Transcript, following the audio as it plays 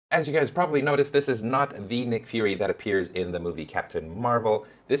As you guys probably noticed, this is not the Nick Fury that appears in the movie Captain Marvel.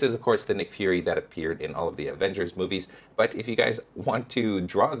 This is, of course, the Nick Fury that appeared in all of the Avengers movies. But if you guys want to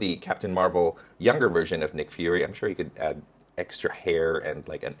draw the Captain Marvel younger version of Nick Fury, I'm sure you could add extra hair and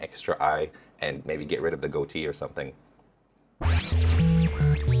like an extra eye and maybe get rid of the goatee or something.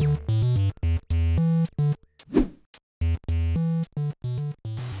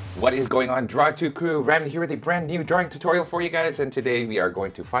 What is going on, Draw2 crew? Ramny here with a brand new drawing tutorial for you guys, and today we are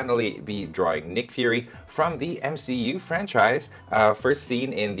going to finally be drawing Nick Fury from the MCU franchise, first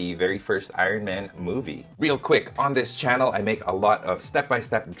seen in the very first Iron Man movie. Real quick, on this channel I make a lot of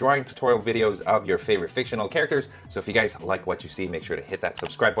step-by-step drawing tutorial videos of your favorite fictional characters, so if you guys like what you see, make sure to hit that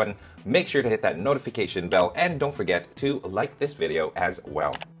subscribe button, make sure to hit that notification bell, and don't forget to like this video as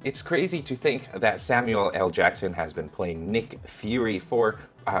well. It's crazy to think that Samuel L. Jackson has been playing Nick Fury for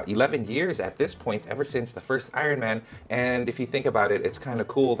 11 years at this point, ever since the first Iron Man. And if you think about it, it's kind of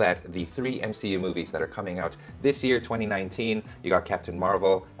cool that the 3 MCU movies that are coming out this year, 2019, you got Captain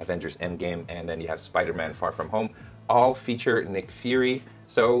Marvel, Avengers Endgame, and then you have Spider-Man Far From Home, all feature Nick Fury.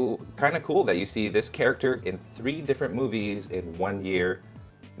 So kind of cool that you see this character in 3 different movies in 1 year.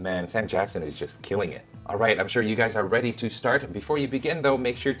 Man, Sam Jackson is just killing it. Alright, I'm sure you guys are ready to start. Before you begin though,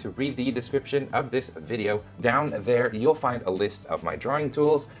 make sure to read the description of this video. Down there, you'll find a list of my drawing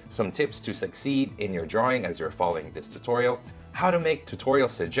tools, some tips to succeed in your drawing as you're following this tutorial, how to make tutorial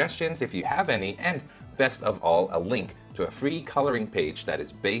suggestions if you have any, and best of all, a link to a free coloring page that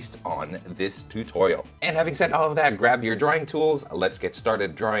is based on this tutorial. And having said all of that, grab your drawing tools. Let's get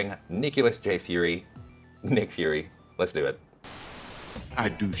started drawing Nicholas J. Fury, Nick Fury. Let's do it. I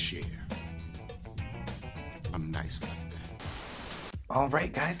do share. I'm nice like that.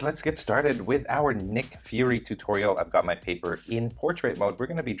 Alright guys, let's get started with our Nick Fury tutorial. I've got my paper in portrait mode. We're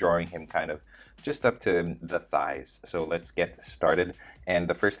going to be drawing him kind of just up to the thighs. So let's get started. And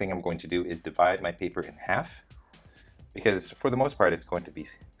the first thing I'm going to do is divide my paper in half, because for the most part it's going to be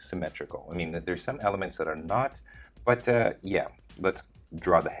symmetrical. I mean, there's some elements that are not, but yeah, let's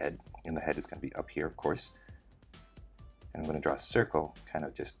draw the head. And the head is going to be up here, of course. And I'm going to draw a circle kind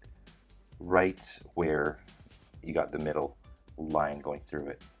of just right where you got the middle line going through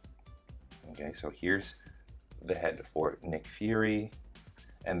it. Okay, so here's the head for Nick Fury,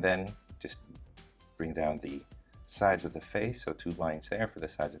 and then just bring down the sides of the face, so 2 lines there for the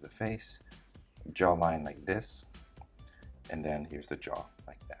sides of the face, jawline like this, and then here's the jaw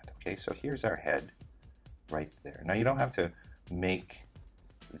like that. Okay, so here's our head right there. Now you don't have to make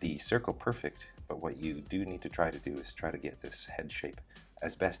the circle perfect, but what you do need to try to do is try to get this head shape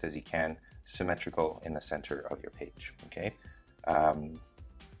as best as you can symmetrical in the center of your page. Okay,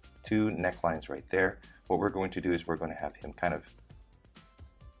 2 necklines right there. What we're going to do is we're going to have him kind of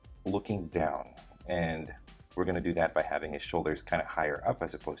looking down, and we're going to do that by having his shoulders kind of higher up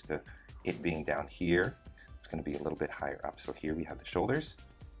as opposed to it being down here. It's going to be a little bit higher up. So here we have the shoulders,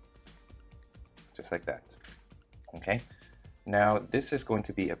 just like that. Okay, now this is going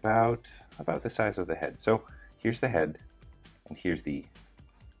to be about the size of the head. So here's the head, and here's the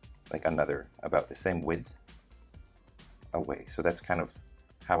another about the same width away. So that's kind of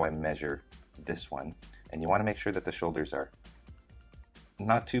how I measure this one. And you want to make sure that the shoulders are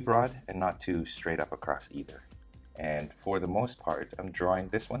not too broad and not too straight up across either. And for the most part, I'm drawing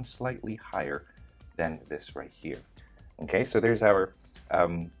this one slightly higher than this right here. Okay, so there's our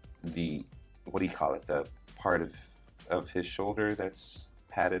the, what do you call it, the part of his shoulder that's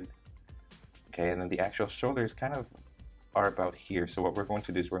padded. Okay, and then the actual shoulders kind of are about here. So what we're going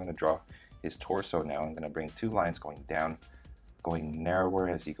to do is we're going to draw his torso now. I'm going to bring 2 lines going down, going narrower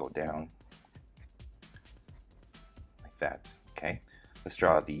as you go down, like that. Okay, let's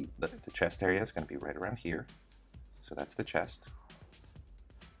draw the chest area. It's going to be right around here. So that's the chest.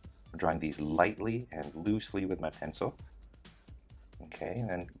 I'm drawing these lightly and loosely with my pencil. Okay, and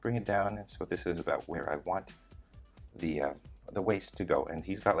then bring it down. And so this is about where I want the waist to go. And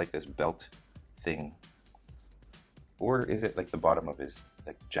he's got like this belt thing. Or is it like the bottom of his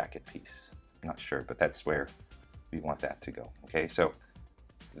jacket piece? I'm not sure, but that's where we want that to go. Okay, so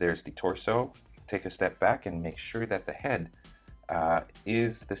there's the torso. Take a step back and make sure that the head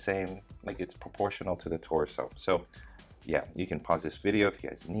is the same, like it's proportional to the torso. So yeah, you can pause this video if you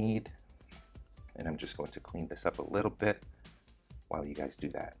guys need. And I'm just going to clean this up a little bit while you guys do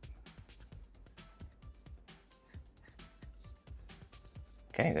that.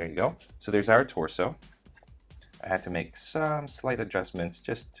 Okay, there you go. So there's our torso. I had to make some slight adjustments,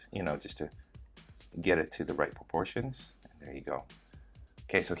 just to get it to the right proportions. And there you go.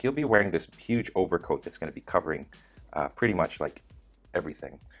 Okay, so he'll be wearing this huge overcoat that's going to be covering pretty much like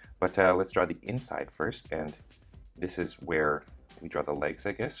everything. But let's draw the inside first, and this is where we draw the legs,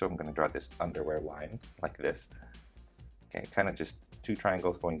 I guess. So I'm going to draw this underwear line like this. Okay, kind of just two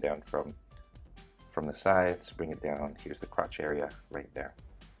triangles going down from the sides, bring it down. Here's the crotch area right there.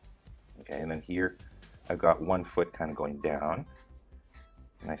 Okay, and then here I've got one foot kind of going down.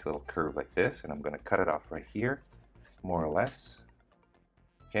 Nice little curve like this, and I'm going to cut it off right here, more or less.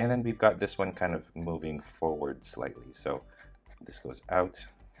 Okay, and then we've got this one kind of moving forward slightly. So this goes out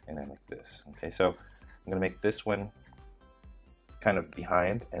and then like this. Okay, so I'm going to make this one kind of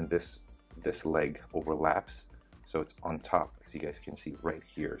behind, and this leg overlaps. So it's on top, as you guys can see right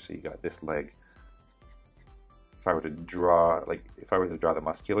here. So you got this leg. If I were to draw, the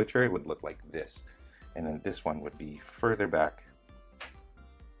musculature, it would look like this. And then this one would be further back.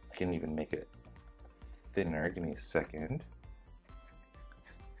 I can even make it thinner. Give me a second.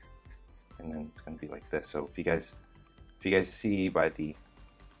 And then it's going to be like this. So if you guys see by the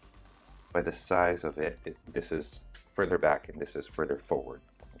size of it, this is further back and this is further forward.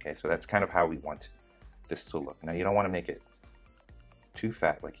 Okay, so that's kind of how we want this to look. Now you don't want to make it too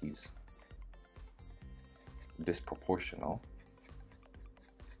fat, like he's disproportional.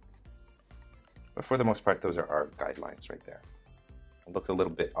 But for the most part, those are our guidelines right there. It looks a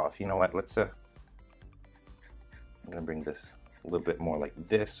little bit off. You know what? I'm going to bring this a little bit more like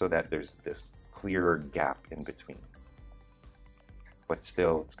this so that there's this clearer gap in between. But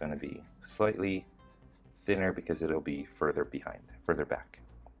still, it's going to be slightly thinner because it'll be further back.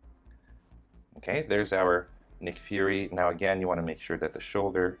 Okay, there's our Nick Fury. Now again, you want to make sure that the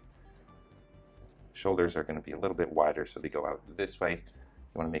shoulders are going to be a little bit wider, so they go out this way.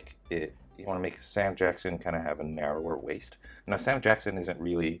 You want to make Sam Jackson kind of have a narrower waist. Now Sam Jackson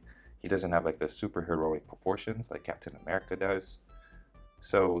he doesn't have like the superheroic proportions like Captain America does.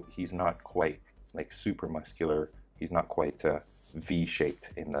 So he's not quite like super muscular. He's not quite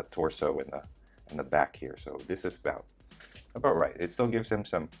V-shaped in the torso and the back here. So this is about right. It still gives him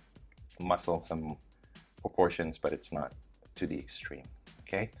some muscle, some proportions, but it's not to the extreme.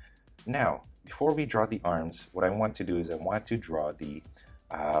 Okay. Now, before we draw the arms, what I want to do is I want to draw the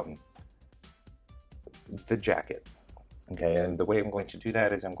jacket. Okay, and the way I'm going to do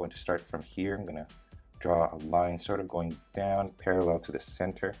that is I'm going to start from here. I'm going to draw a line sort of going down parallel to the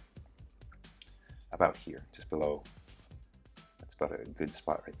center, about here, just below. That's about a good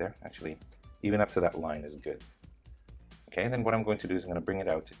spot right there. Actually, even up to that line is good. Okay, and then what I'm going to do is I'm going to bring it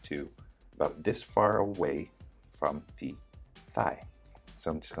out to about this far away from the thigh.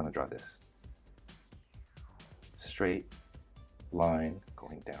 So I'm just going to draw this straight line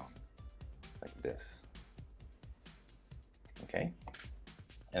going down like this. Okay,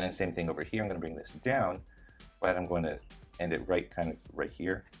 and then same thing over here. I'm going to bring this down, but I'm going to end it right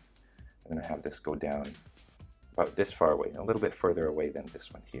here. I'm going to have this go down about this far away, a little bit further away than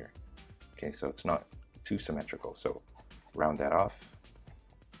this one here. Okay, so it's not too symmetrical, so round that off.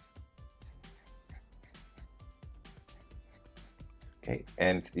 Okay,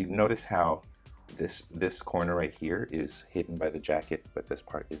 and you notice how this corner right here is hidden by the jacket, but this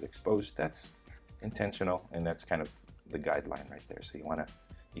part is exposed. That's intentional, and that's kind of the guideline right there. So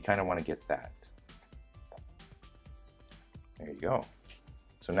you kind of want to get that. There you go.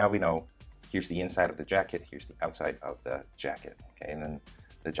 So now we know here's the inside of the jacket, here's the outside of the jacket. Okay, and then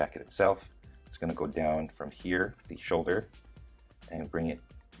the jacket itself, it's going to go down from here, the shoulder, and bring it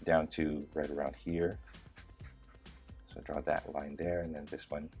down to right around here. So draw that line there, and then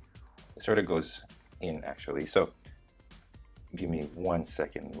this one, it sort of goes in actually. So give me 1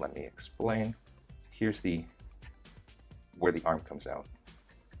 second, let me explain. Here's where the arm comes out.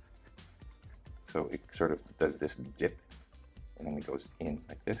 So it sort of does this dip, and then it goes in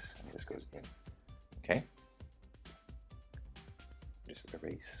like this, and this goes in. Okay? Just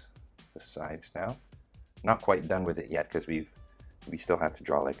erase the sides now. Not quite done with it yet because we still have to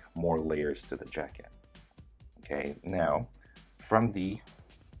draw like more layers to the jacket. Okay, now from the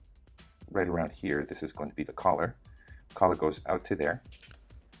right around here, this is going to be the collar. Collar goes out to there.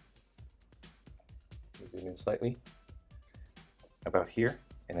 Zoom in slightly. About here,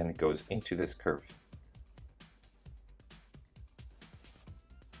 and then it goes into this curve.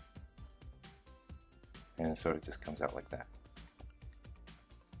 And it sort of just comes out like that.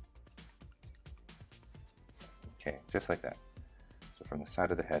 Okay, just like that. So from the side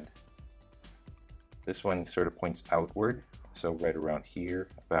of the head, this one sort of points outward, so right around here,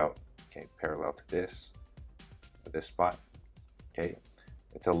 about, okay, parallel to this spot. Okay,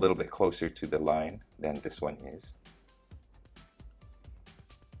 it's a little bit closer to the line than this one is.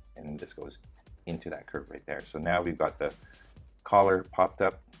 And then this goes into that curve right there. So now we've got the collar popped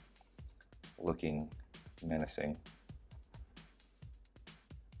up, looking menacing.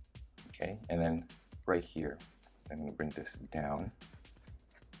 Okay, and then right here, I'm going to bring this down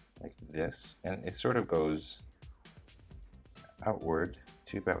like this, and it sort of goes outward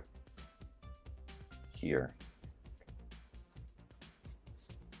to about here.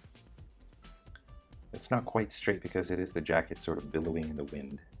 It's not quite straight because it is the jacket sort of billowing in the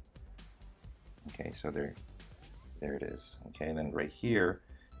wind. Okay, so there it is. Okay, and then right here,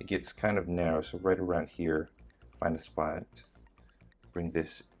 it gets kind of narrow, so right around here, find a spot, bring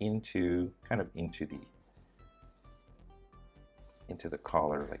this into, kind of into the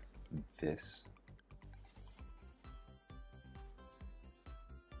collar like this.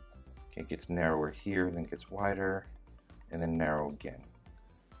 Okay, it gets narrower here, and then gets wider, and then narrow again.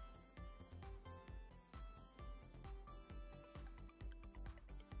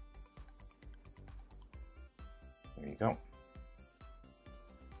 There you go.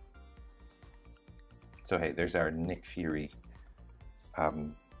 So hey, there's our Nick Fury.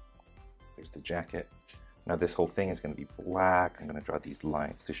 There's the jacket. Now this whole thing is going to be black. I'm going to draw these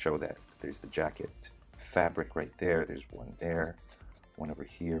lines to show that there's the jacket fabric right there. There's one there, one over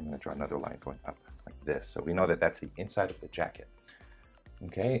here. I'm going to draw another line going up like this. So we know that that's the inside of the jacket.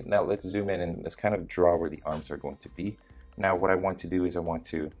 Okay, now let's zoom in and let's kind of draw where the arms are going to be. Now what I want to do is I want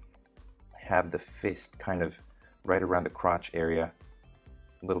to have the fist kind of right around the crotch area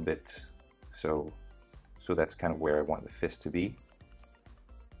a little bit. So that's kind of where I want the fist to be.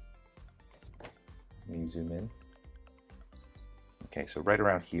 Let me zoom in. Okay, so right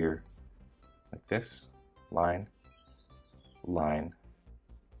around here, like this, line, line,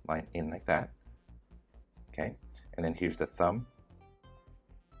 line in like that. Okay, and then here's the thumb,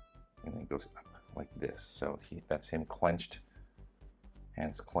 and then it goes up like this. So that's him clenched,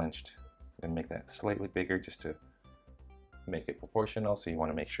 hands clenched. And make that slightly bigger just to make it proportional. So you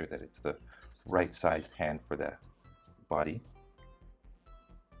want to make sure that it's the right sized hand for the body.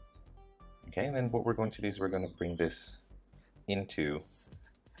 Okay, and then what we're going to do is we're going to bring this into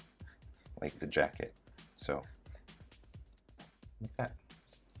like the jacket. So like that.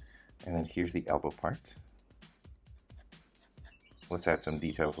 And then here's the elbow part. Let's add some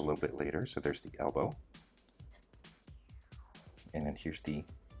details a little bit later. So there's the elbow. And then here's the,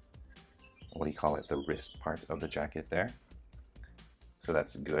 what do you call it, the wrist part of the jacket there. So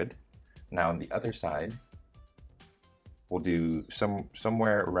that's good. Now on the other side, we'll do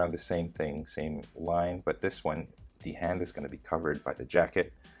somewhere around the same thing, same line, but this one, the hand is going to be covered by the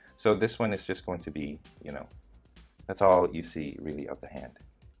jacket. So this one is just going to be, you know, that's all you see really of the hand.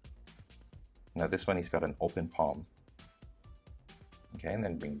 Now this one, he's got an open palm. Okay, and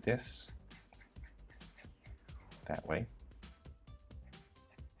then bring this that way.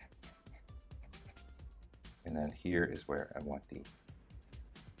 And then here is where I want the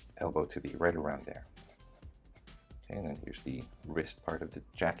elbow to be, right around there. Okay, and then here's the wrist part of the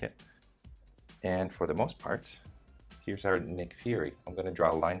jacket. And for the most part, here's our Nick Fury. I'm going to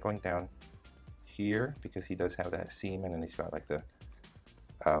draw a line going down here because he does have that seam, and then he's got like the,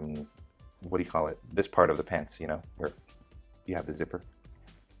 what do you call it? This part of the pants, you know, where you have the zipper.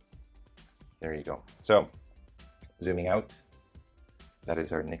 There you go. So, zooming out, that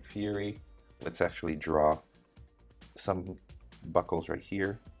is our Nick Fury. Let's actually draw some buckles right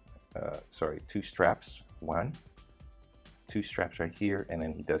here. Sorry, two straps. One, two straps right here, and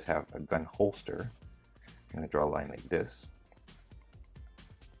then he does have a gun holster. I'm going to draw a line like this.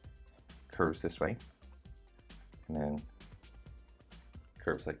 Curves this way. And then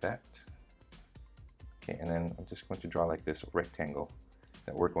curves like that. Okay, and then I'm just going to draw like this rectangle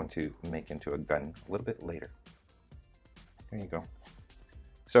that we're going to make into a gun a little bit later. There you go.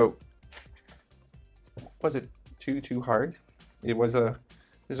 So, was it too hard? It was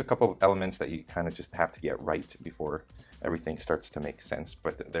there's a couple of elements that you kind of just have to get right before everything starts to make sense,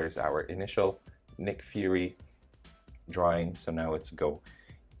 but there's our initial Nick Fury drawing. So now let's go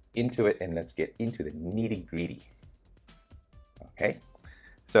into it and let's get into the nitty-gritty. Okay,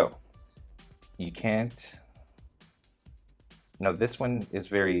 so you can't, now this one is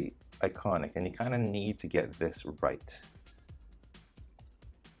very iconic and you kind of need to get this right.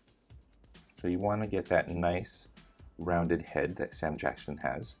 So you want to get that nice rounded head that Sam Jackson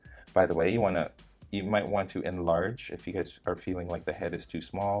has. By the way, you might want to enlarge if you guys are feeling like the head is too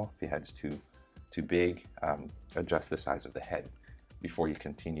small, if the head is too big, adjust the size of the head before you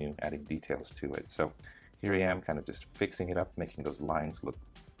continue adding details to it. So here I am kind of just fixing it up, making those lines look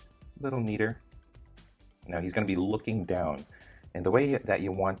a little neater. Now he's going to be looking down, and the way that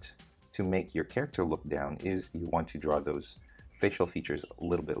you want to make your character look down is you want to draw those facial features a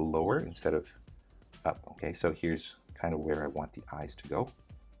little bit lower instead of up. Okay, so here's kind of where I want the eyes to go.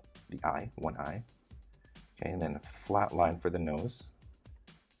 The eye, one eye. Okay, and then a flat line for the nose.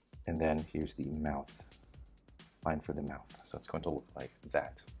 And then here's the mouth. line for the mouth. So it's going to look like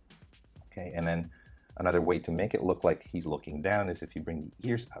that. Okay, and then another way to make it look like he's looking down is if you bring the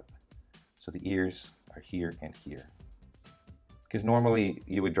ears up. So the ears are here and here. Because normally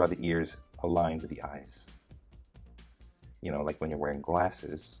you would draw the ears aligned with the eyes. You know, like when you're wearing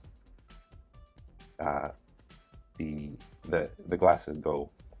glasses, the glasses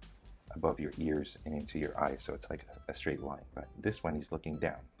go above your ears and into your eyes, so it's like a straight line. But this one, he's looking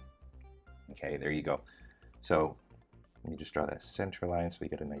down. Okay, there you go. So let me just draw that center line so we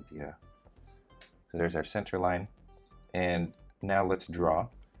get an idea. So there's our center line. And now let's draw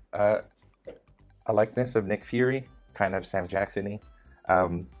a likeness of Nick Fury, kind of Sam Jackson-y.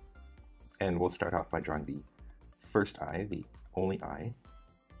 And we'll start off by drawing the first eye, the only eye.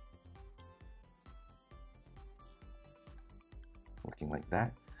 Looking like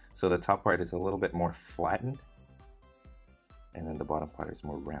that. So the top part is a little bit more flattened, and then the bottom part is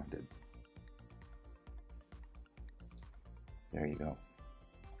more rounded. There you go.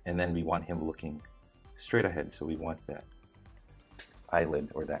 And then we want him looking straight ahead, so we want that eyelid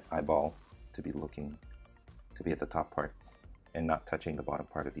or that eyeball to be looking, to be at the top part and not touching the bottom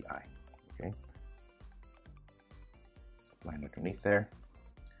part of the eye. Okay. Line underneath there.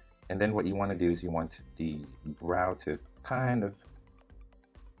 And then what you want to do is you want the brow to kind of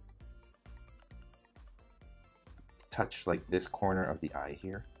touch like this corner of the eye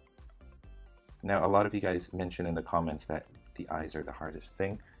here. Now, a lot of you guys mentioned in the comments that the eyes are the hardest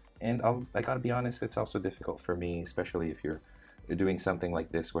thing, and I gotta be honest, it's also difficult for me, especially if you're doing something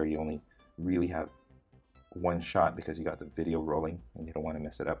like this where you only really have one shot because you got the video rolling and you don't want to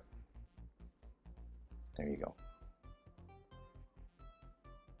mess it up. There you go.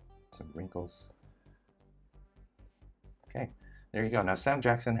 Some wrinkles. Okay, there you go. Now Sam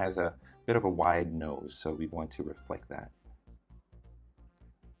Jackson has a bit of a wide nose, so we want to reflect that.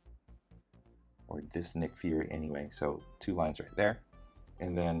 Or this Nick Fury anyway, so two lines right there.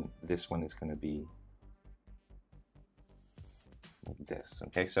 And then this one is going to be like this.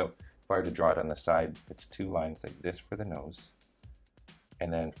 Okay, so if I were to draw it on the side, it's two lines like this for the nose.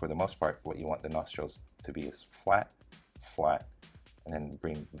 And then for the most part, what you want the nostrils to be is flat, flat, and then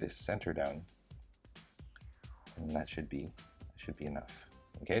bring this center down. And that should be enough.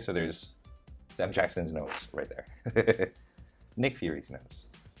 Okay, so there's Sam Jackson's nose right there. Nick Fury's nose.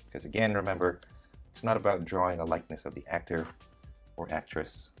 Because again, remember, it's not about drawing a likeness of the actor or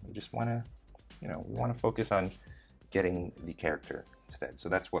actress. We just want to, we want to focus on getting the character instead. So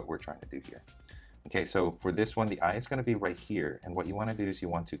that's what we're trying to do here. Okay, so for this one, the eye is going to be right here. And what you want to do is you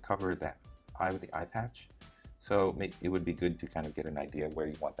want to cover that eye with the eye patch. So it would be good to kind of get an idea where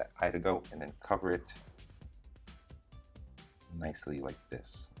you want that eye to go and then cover it nicely like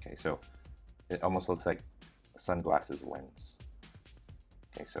this. Okay, so it almost looks like a sunglasses lens.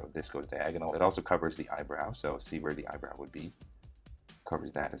 Okay, so this goes diagonal. It also covers the eyebrow, so see where the eyebrow would be.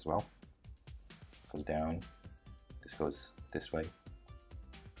 Covers that as well. Goes down. This goes this way.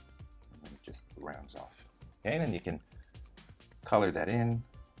 And then it just rounds off. Okay, and then you can color that in.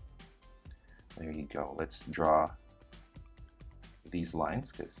 There you go. Let's draw these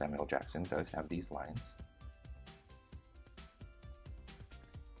lines, because Samuel Jackson does have these lines.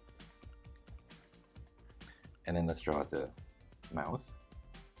 And then let's draw the mouth.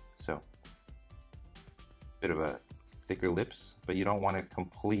 So, bit of a thicker lips, but you don't want to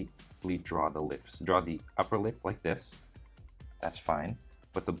completely draw the lips. Draw the upper lip like this. That's fine.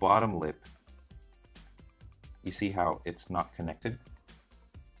 But the bottom lip, you see how it's not connected?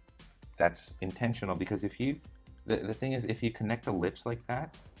 That's intentional, because if you, the thing is, if you connect the lips like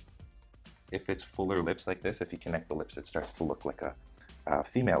that, if it's fuller lips like this, if you connect the lips, it starts to look like a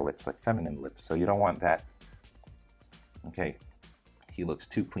female lips, like feminine lips. So you don't want that. Okay, he looks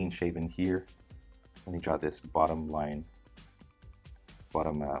too clean shaven here. Let me draw this bottom line.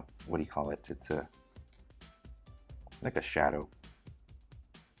 Bottom, what do you call it? It's like a shadow.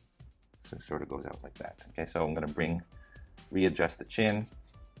 So it sort of goes out like that. Okay, so I'm gonna readjust the chin.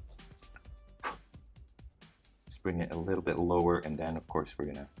 Just bring it a little bit lower, and then of course we're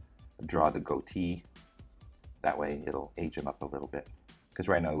gonna draw the goatee. That way it'll age him up a little bit. Because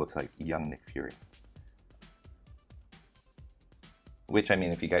right now it looks like young Nick Fury. Which, I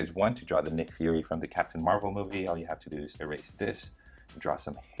mean, if you guys want to draw the Nick Fury from the Captain Marvel movie, all you have to do is erase this, draw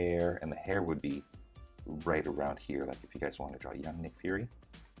some hair, and the hair would be right around here, like if you guys want to draw young Nick Fury.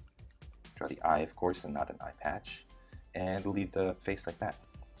 Draw the eye, of course, and not an eye patch, and leave the face like that.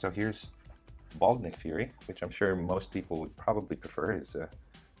 So here's bald Nick Fury, which I'm sure most people would probably prefer is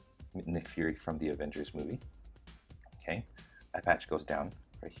Nick Fury from the Avengers movie. Okay, eye patch goes down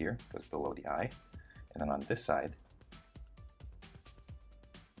right here, goes below the eye, and then on this side,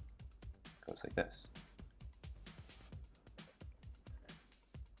 goes like this.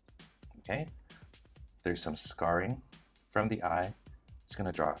 Okay, there's some scarring from the eye. Just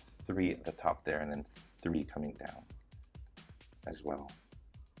gonna draw 3 at the top there and then 3 coming down as well.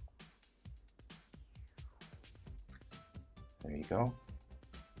 There you go.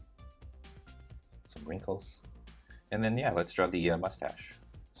 Some wrinkles. And then, yeah, let's draw the mustache.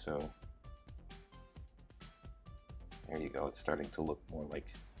 So there you go. It's starting to look more like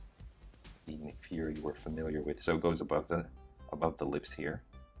the Nick Fury we're familiar with. So it goes above the lips here,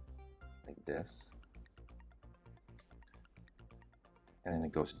 like this. And then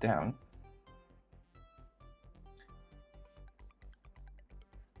it goes down.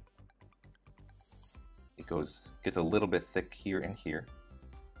 It gets a little bit thick here and here.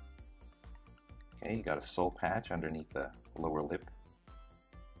 Okay, you got a soul patch underneath the lower lip.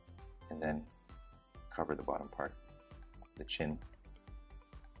 And then cover the bottom part, the chin.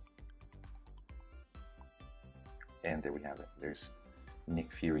 And there we have it. There's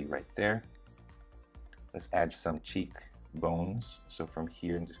Nick Fury right there. Let's add some cheek bones. So from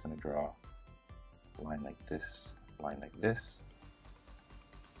here, I'm just going to draw a line like this, line like this.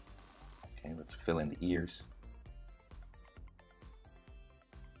 Okay, let's fill in the ears.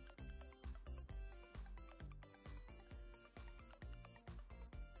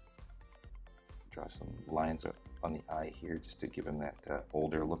 Draw some lines on the eye here just to give him that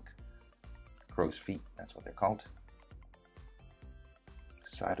older look. Crow's feet, that's what they're called.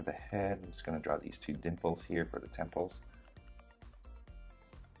 Side of the head, I'm just going to draw these 2 dimples here for the temples.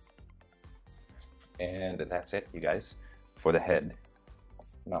 And that's it, you guys, for the head.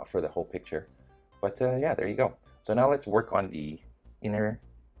 Not for the whole picture. But yeah, there you go. So now let's work on the inner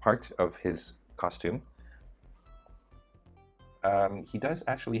part of his costume. He does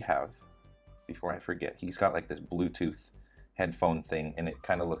actually have, before I forget, he's got like this Bluetooth headphone thing, and it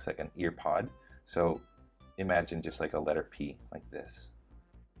kind of looks like an ear pod. So imagine just like a letter P, like this.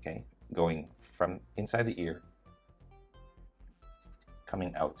 Okay, going from inside the ear,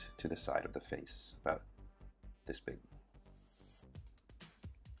 coming out to the side of the face, about this big.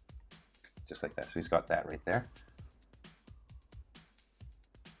 Just like that. So he's got that right there.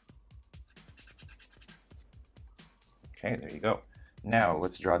 Okay, there you go. Now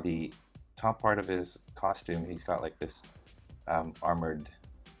let's draw the top part of his costume. He's got like this armored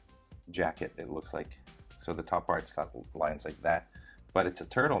jacket, it looks like. So the top part's got lines like that, but it's a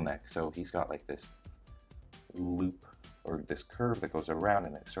turtleneck, so he's got like this loop or this curve that goes around,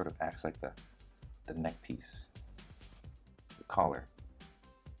 and it sort of acts like the neck piece, the collar.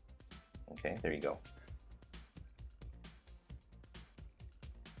 Okay, there you go.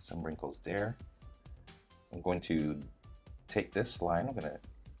 Some wrinkles there. I'm going to take this line, I'm going to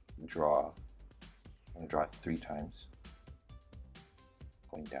draw it 3 times,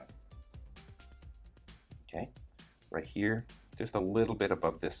 going down. Okay, right here, just a little bit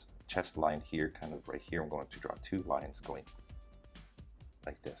above this chest line here, kind of right here, I'm going to draw 2 lines going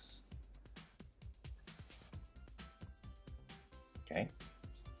like this. Okay.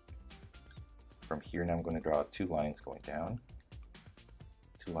 From here now I'm going to draw 2 lines going down.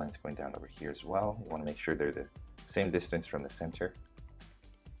 2 lines going down over here as well. You want to make sure they're the same distance from the center.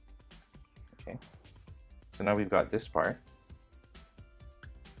 Okay. So now we've got this part.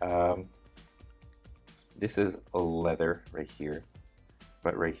 This is a leather right here,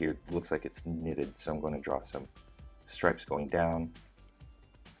 but right here it looks like it's knitted, so I'm going to draw some stripes going down.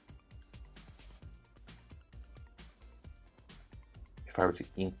 If I were to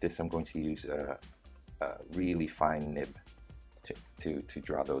ink this, I'm going to use a really fine nib to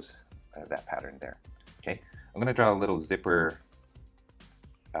draw those that pattern there. Okay, I'm going to draw a little zipper,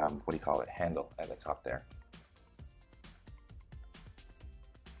 what do you call it, handle at the top there.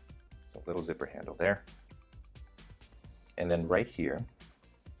 So a little zipper handle there. And then right here,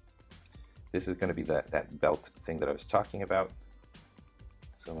 this is going to be that belt thing that I was talking about.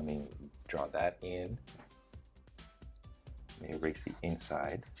 So let me draw that in. Let me erase the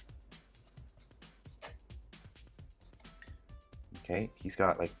inside. Okay, he's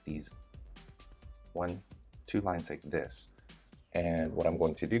got like these 1, 2 lines like this. And what I'm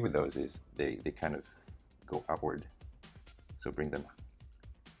going to do with those is they kind of go upward. So bring them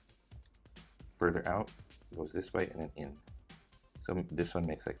further out, goes this way and then in. So this one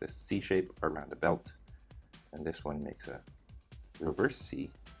makes like this C shape around the belt. And this one makes a reverse C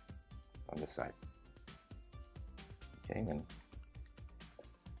on this side. Okay, and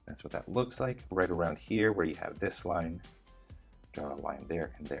that's what that looks like. Right around here where you have this line, draw a line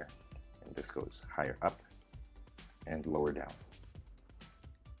there and there. And this goes higher up and lower down.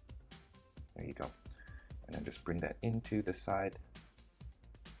 There you go. And then just bring that into the side.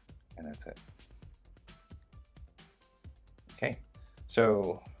 And that's it. Okay,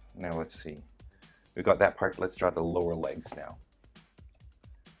 so Now let's see. We've got that part. Let's draw the lower legs now.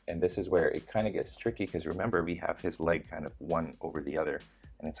 And this is where it kind of gets tricky because remember we have his leg kind of one over the other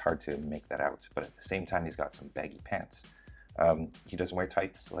and it's hard to make that out. But at the same time, he's got some baggy pants. He doesn't wear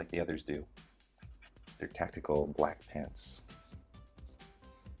tights like the others do. They're tactical black pants.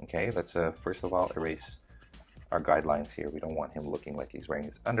 Okay, let's first of all erase our guidelines here. We don't want him looking like he's wearing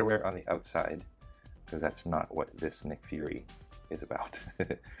his underwear on the outside because that's not what this Nick Fury is about.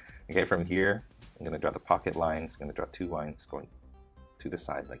 Okay, from here, I'm going to draw the pocket lines. I'm going to draw 2 lines going to the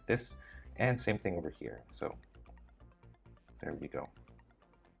side like this, and same thing over here. So there we go.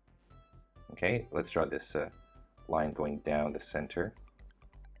 Okay, let's draw this line going down the center,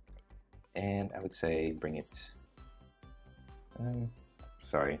 and I would say bring it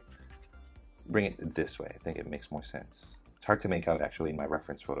bring it this way. I think it makes more sense. It's hard to make out actually in my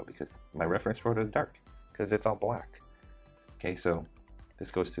reference photo because my reference photo is dark because it's all black. Okay, so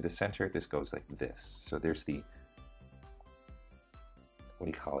this goes to the center, this goes like this. So there's the, what do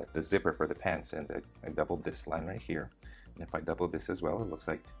you call it, the zipper for the pants, and I doubled this line right here. And if I double this as well, it looks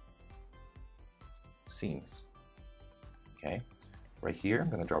like seams. Okay, right here I'm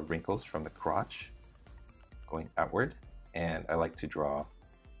going to draw wrinkles from the crotch going outward, and I like to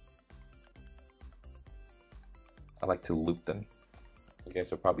loop them. You guys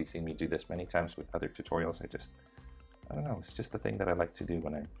have probably seen me do this many times with other tutorials. I don't know, it's just the thing that I like to do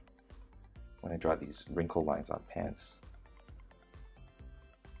when I draw these wrinkle lines on pants.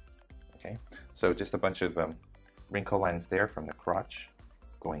 Okay, so just a bunch of wrinkle lines there from the crotch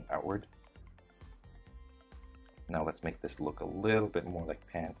going outward. Now let's make this look a little bit more like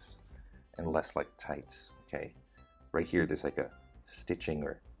pants and less like tights. Okay, right here there's like a stitching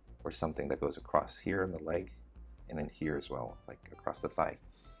or something that goes across here in the leg, and then here as well, like across the thigh.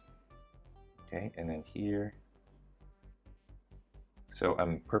 Okay, and then here. So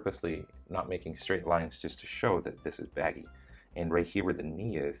I'm purposely not making straight lines just to show that this is baggy. And right here where the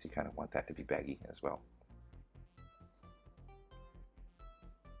knee is, you kind of want that to be baggy as well.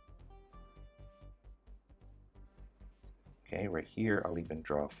 Okay, right here I'll even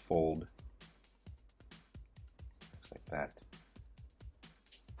draw a fold, just like that,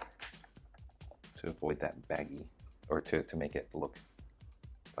 to avoid that baggy, or to make it look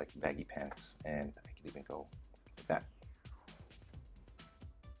like baggy pants. And I could even go like that.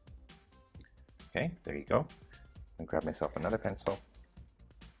 Okay, there you go. And grab myself another pencil.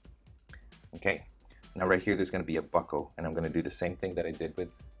 Okay, now right here there's going to be a buckle, and I'm going to do the same thing that I did with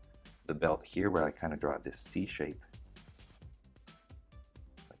the belt here, where I kind of draw this C shape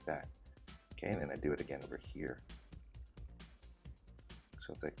like that. Okay, and then I do it again over here.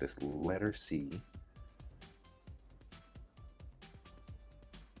 So it's like this letter C.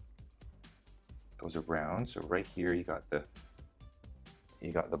 Goes around. So right here you got the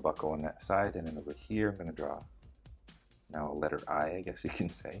buckle on that side, and then over here I'm going to draw now a letter I guess you can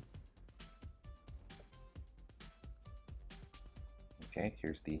say. Okay,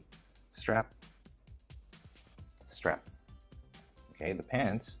 here's the strap. Okay, the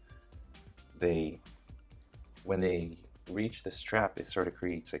pants, when they reach the strap, it sort of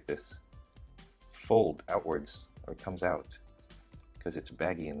creates like this fold outwards, or it comes out because it's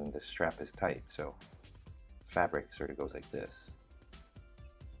baggy and then the strap is tight, so fabric sort of goes like this.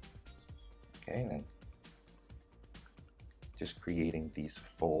 Okay, and then just creating these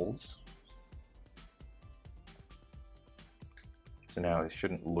folds. So now it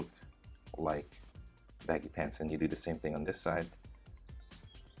shouldn't look like baggy pants, and you do the same thing on this side.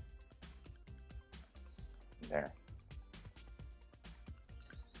 There.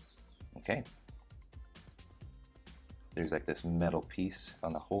 Okay. There's like this metal piece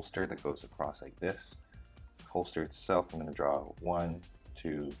on the holster that goes across like this. The holster itself, I'm going to draw 1,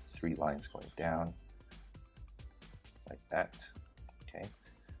 2, 3 lines going down like that. Okay.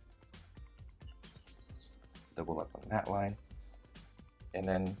 Double up on that line. And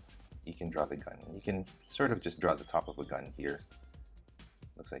then you can draw the gun. You can sort of just draw the top of a gun here.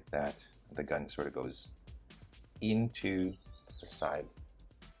 Looks like that. The gun sort of goes into the side.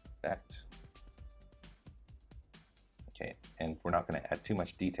 That. Okay, and we're not going to add too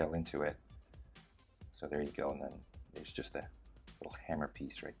much detail into it. So there you go, and then there's just a little hammer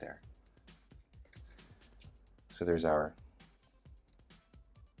piece right there. So there's our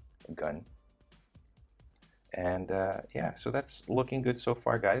gun. And yeah, so that's looking good so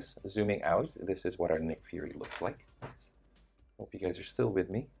far, guys. Zooming out, this is what our Nick Fury looks like. Hope you guys are still with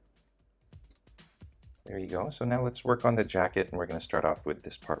me. There you go. So now let's work on the jacket, and we're going to start off with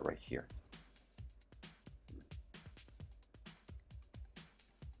this part right here.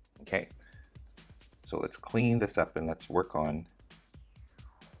 Okay, so let's clean this up and let's work on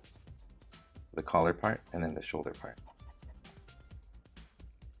the collar part and then the shoulder part.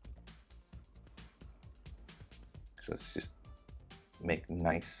 So let's just make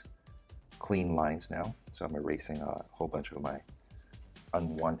nice clean lines now. So I'm erasing a whole bunch of my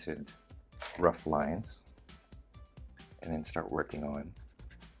unwanted rough lines and then start working on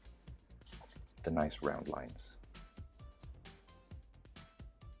the nice round lines.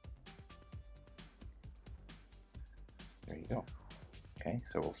 There you go. Okay,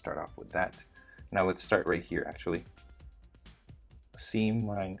 so we'll start off with that. Now let's start right here actually. Seam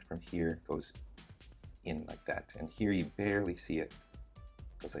line from here goes in like that, and here you barely see it.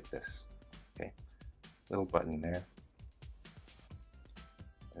 It goes like this. Okay, little button there,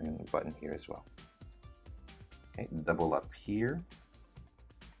 and then a button here as well. Okay, double up here,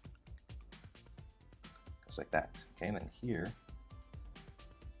 goes like that. Okay, and then here,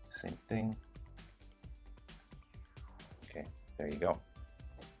 same thing. Okay, there you go.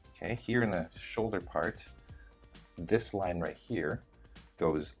 Okay, here in the shoulder part, this line right here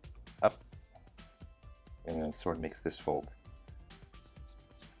goes up and then sort of makes this fold.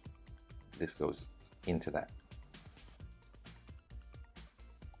 This goes into that.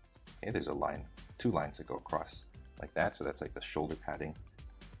 Okay, there's a line, 2 lines that go across like that, so that's like the shoulder padding.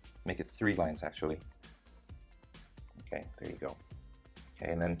 Make it 3 lines actually. Okay, there you go.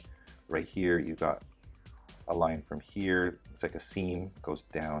 Okay, and then right here you got a line from here. It's like a seam, goes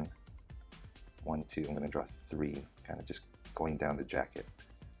down 1, 2. I'm going to draw 3, kind of just going down the jacket.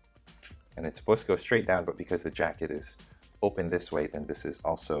 And it's supposed to go straight down, but because the jacket is open this way, then this is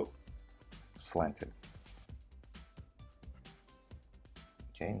also slanted.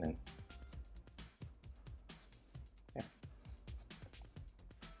 Okay, and then yeah,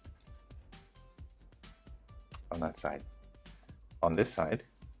 on that side. On this side,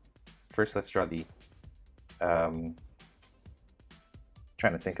 first let's draw the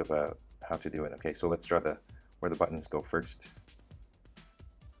trying to think of how to do it. Okay, so let's draw where the buttons go first.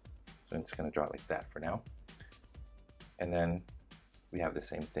 So I'm just going to draw it like that for now. And then we have the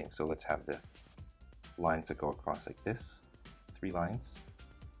same thing. So let's have the lines that go across like this, 3 lines.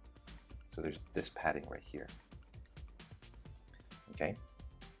 So there's this padding right here. Okay,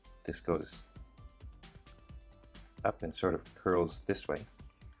 this goes up and sort of curls this way.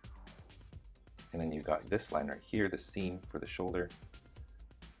 And then you got this line right here, the seam for the shoulder.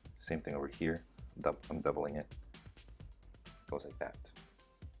 Same thing over here. I'm doubling it. Goes like that.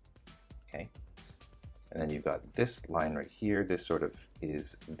 Okay. And then you've got this line right here. This sort of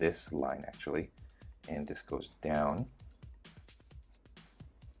is this line actually. And this goes down.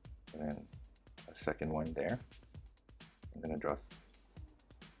 And then a second one there. I'm going to draw a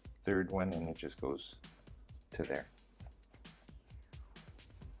third one, and it just goes to there.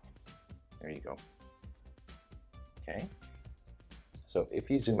 There you go. Okay. So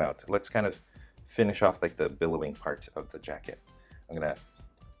if you zoom out, let's kind of finish off like the billowing part of the jacket. I'm gonna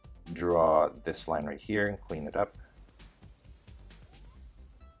draw this line right here and clean it up.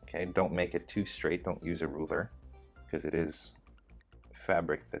 Okay, don't make it too straight, don't use a ruler, because it is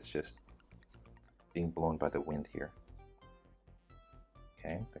fabric that's just being blown by the wind here.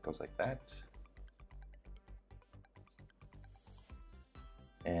 Okay, that goes like that.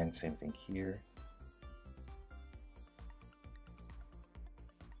 And same thing here.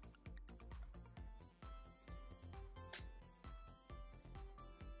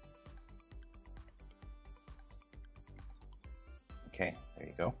 Okay, there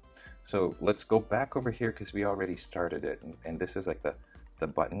you go. So let's go back over here because we already started it, and this is like the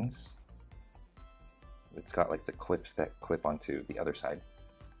buttons. It's got like the clips that clip onto the other side.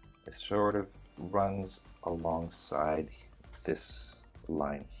 It sort of runs alongside this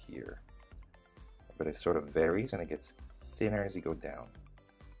line here, but it sort of varies and it gets thinner as you go down.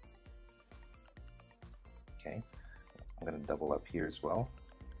 Okay, I'm going to double up here as well.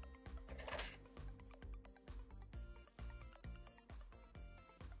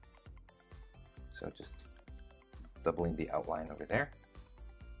 So just doubling the outline over there.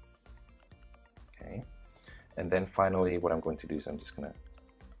 Okay, and then finally what I'm going to do is I'm just going to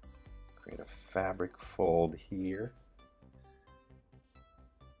create a fabric fold here.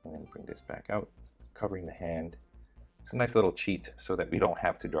 And then bring this back out, covering the hand. It's a nice little cheat so that we don't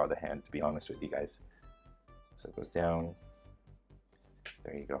have to draw the hand, to be honest with you guys. So it goes down.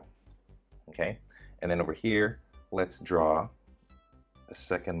 There you go. Okay, and then over here, let's draw a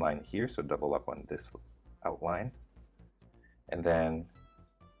second line here. So double up on this outline. And then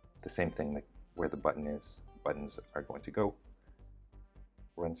the same thing, like where the button is, buttons are going to go.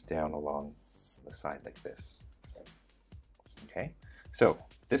 Runs down along the side like this. Okay, so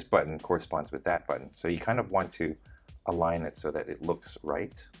this button corresponds with that button. So you kind of want to align it so that it looks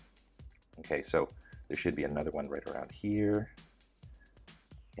right. Okay, so there should be another one right around here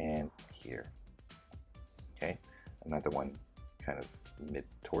and here. Okay, another one kind of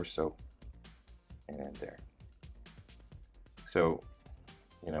mid-torso and then there. So,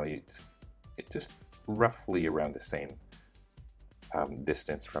 you know, it's just roughly around the same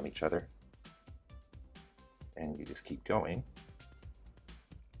distance from each other. And you just keep going.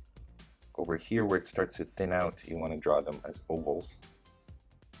 Over here where it starts to thin out, you want to draw them as ovals.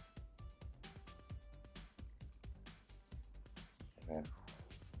 And then,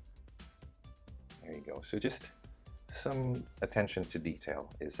 there you go. So just some attention to detail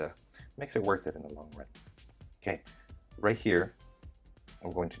makes it worth it in the long run. Okay, right here,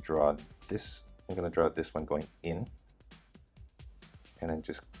 I'm going to draw this. I'm going to draw this one going in, and then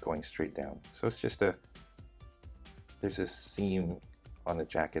just going straight down. So it's just there's a seam on the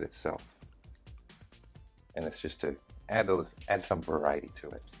jacket itself, and it's just to add some variety to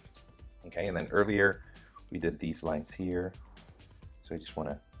it. Okay, and then earlier we did these lines here, so I just want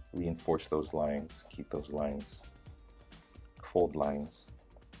to reinforce those lines, keep those lines, fold lines.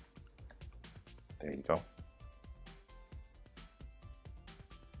 There you go.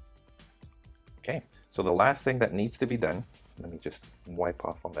 Okay, so the last thing that needs to be done, let me just wipe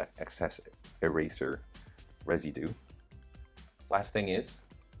off all that excess eraser residue. Last thing is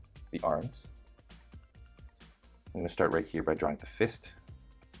the arms. I'm going to start right here by drawing the fist.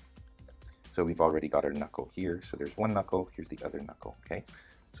 So we've already got our knuckle here. So there's one knuckle, here's the other knuckle, okay?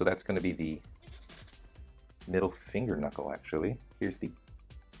 So that's going to be the middle finger knuckle, actually. Here's the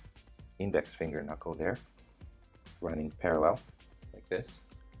index finger knuckle there, running parallel like this,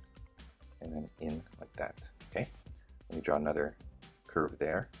 and then in like that, okay? Let me draw another curve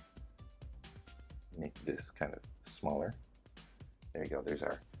there. Make this kind of smaller. There you go, there's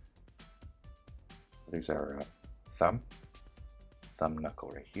our thumb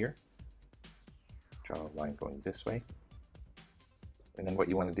knuckle right here. Draw a line going this way. And then what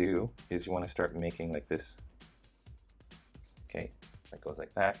you want to do is you want to start making like this. Okay, that goes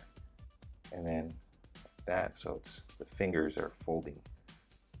like that. And then like that, so the fingers are folding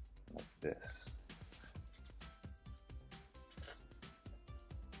like this.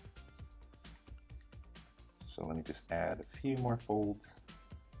 So let me just add a few more folds.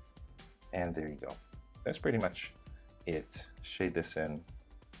 And there you go. That's pretty much it. Shade this in,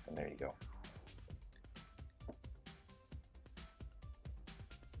 and there you go.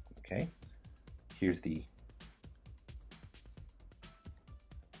 Okay, here's the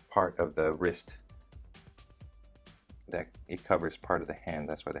part of the wrist that it covers part of the hand.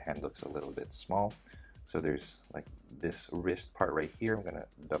 That's why the hand looks a little bit small. So there's like this wrist part right here. I'm gonna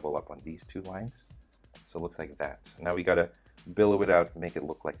double up on these two lines. So it looks like that. Now we gotta billow it out, make it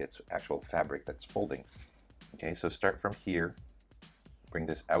look like it's actual fabric that's folding. Okay, so start from here, bring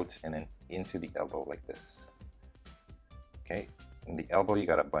this out and then into the elbow like this. Okay, in the elbow you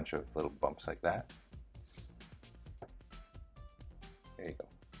got a bunch of little bumps like that. There you go.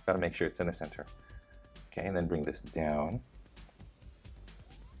 Gotta make sure it's in the center. Okay, and then bring this down.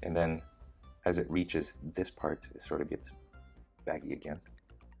 And then as it reaches this part, it sort of gets baggy again.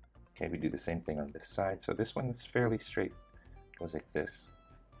 Okay, we do the same thing on this side. So this one is fairly straight. Goes like this,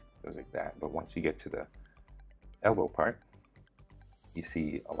 goes like that. But once you get to the elbow part, you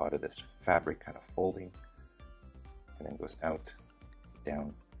see a lot of this fabric kind of folding and then goes out,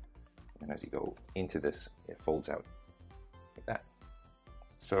 down, and as you go into this, it folds out like that.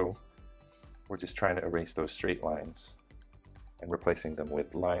 So we're just trying to erase those straight lines and replacing them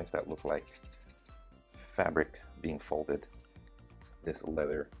with lines that look like fabric being folded, this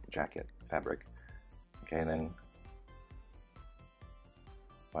leather jacket fabric. Okay, and then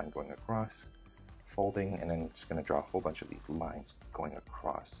line going across, folding, and then just going to draw a whole bunch of these lines going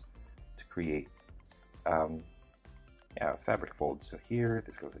across to create fabric folds. So here,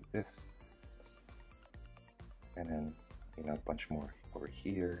 this goes like this, and then a bunch more over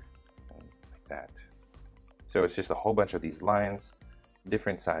here, and like that. So it's just a whole bunch of these lines,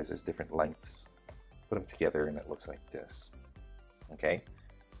 different sizes, different lengths. Put them together, and it looks like this. Okay.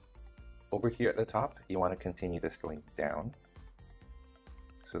 Over here at the top, you want to continue this going down.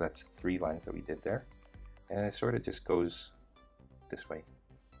 So that's 3 lines that we did there. And it sort of just goes this way.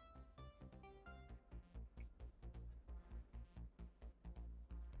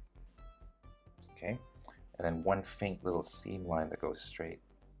 Okay, and then one faint little seam line that goes straight.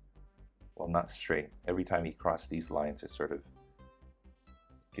 Well, not straight. Every time you cross these lines, it sort of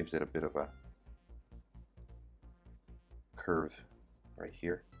gives it a bit of a curve right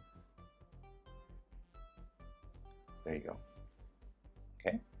here. There you go.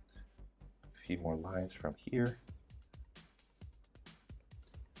 Okay, a few more lines from here.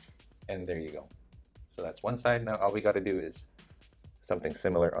 And there you go. So that's one side. Now all we got to do is something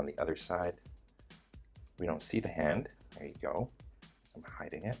similar on the other side. We don't see the hand. There you go. I'm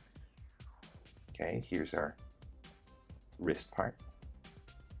hiding it. Okay, here's our wrist part.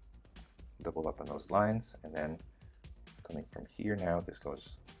 Double up on those lines, and then coming from here now, this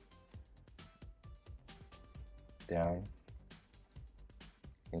goes down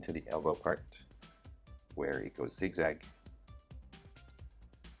into the elbow part where it goes zigzag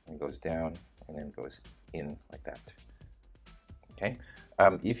and goes down and then goes in like that. Okay,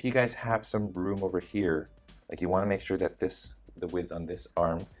 if you guys have some room over here, like you want to make sure that the width on this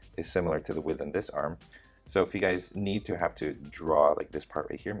arm is similar to the width on this arm. So if you guys need to have to draw like this part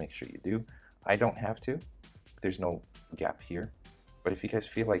right here, make sure you do. I don't have to. There's no gap here. But if you guys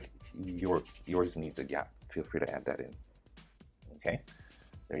feel like yours needs a gap, feel free to add that in. Okay,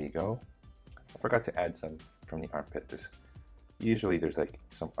 there you go. I forgot to add some from the armpit. Usually there's like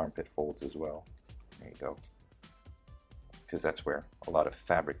some armpit folds as well. There you go. Because that's where a lot of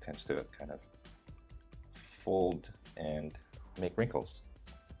fabric tends to kind of fold and make wrinkles.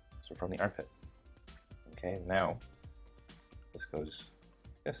 So from the armpit. Okay, now this goes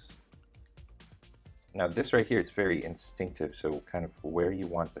this. Now this right here, it's very instinctive, so kind of where you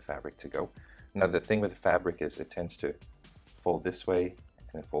want the fabric to go. Now the thing with the fabric is it tends to fold this way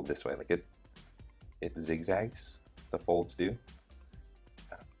and then fold this way. Like it zigzags, the folds do.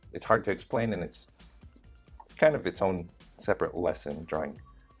 It's hard to explain, and it's kind of its own separate lesson, drawing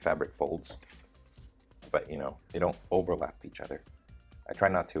fabric folds. But you know, they don't overlap each other. I try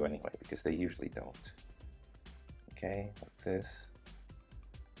not to anyway, because they usually don't. Okay, like this.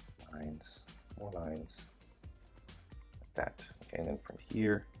 Lines, more lines. Like that. Okay, and then from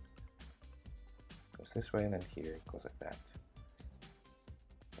here, it goes this way, and then here it goes like that.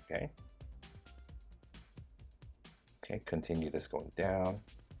 Okay. Okay, continue this going down.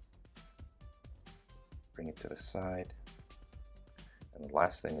 Bring it to the side. And the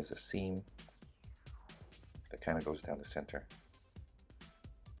last thing is a seam that kind of goes down the center.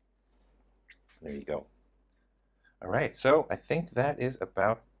 There you go. All right, so I think that is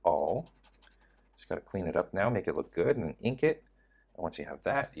about all. Just got to clean it up now, make it look good, and ink it. And once you have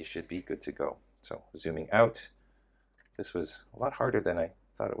that, you should be good to go. So zooming out, this was a lot harder than I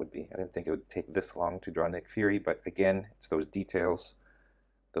thought it would be. I didn't think it would take this long to draw Nick Fury, but again, it's those details.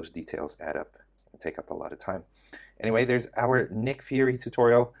 Those details add up and take up a lot of time. Anyway, there's our Nick Fury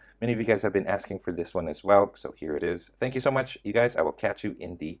tutorial. Many of you guys have been asking for this one as well, so here it is. Thank you so much, you guys. I will catch you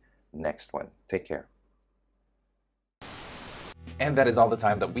in the next one. Take care. And that is all the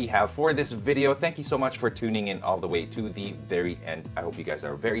time that we have for this video. Thank you so much for tuning in all the way to the very end. I hope you guys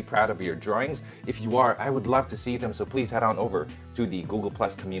are very proud of your drawings. If you are, I would love to see them, so please head on over to the Google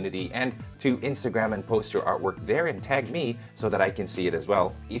Plus community and to Instagram and post your artwork there and tag me so that I can see it as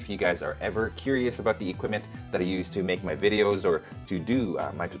well. If you guys are ever curious about the equipment that I use to make my videos or to do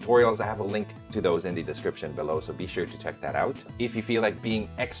my tutorials, I have a link to those in the description below, so be sure to check that out. If you feel like being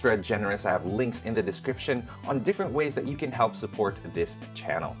extra generous, I have links in the description on different ways that you can help support this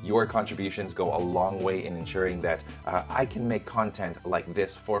channel. Your contributions go a long way in ensuring that I can make content like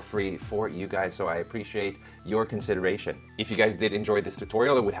this for free for you guys, so I appreciate your consideration. If you guys did enjoy this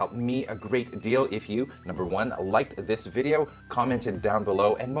tutorial, it would help me a great deal if you, number one, liked this video, commented down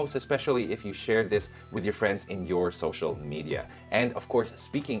below, and most especially if you shared this with your friends in your social media. And of course,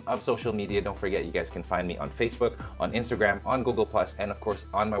 speaking of social media, don't forget you guys can find me on Facebook, on Instagram, on Google+, and of course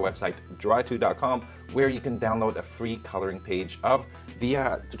on my website, draw2.com, where you can download a free coloring page of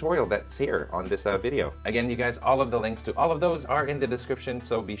the tutorial that's here on this video. Again, you guys, all of the links to all of those are in the description,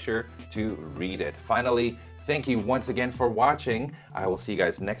 so be sure to read it. Finally, thank you once again for watching. I will see you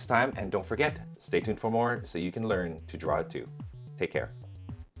guys next time, and don't forget, stay tuned for more so you can learn to draw too. Take care.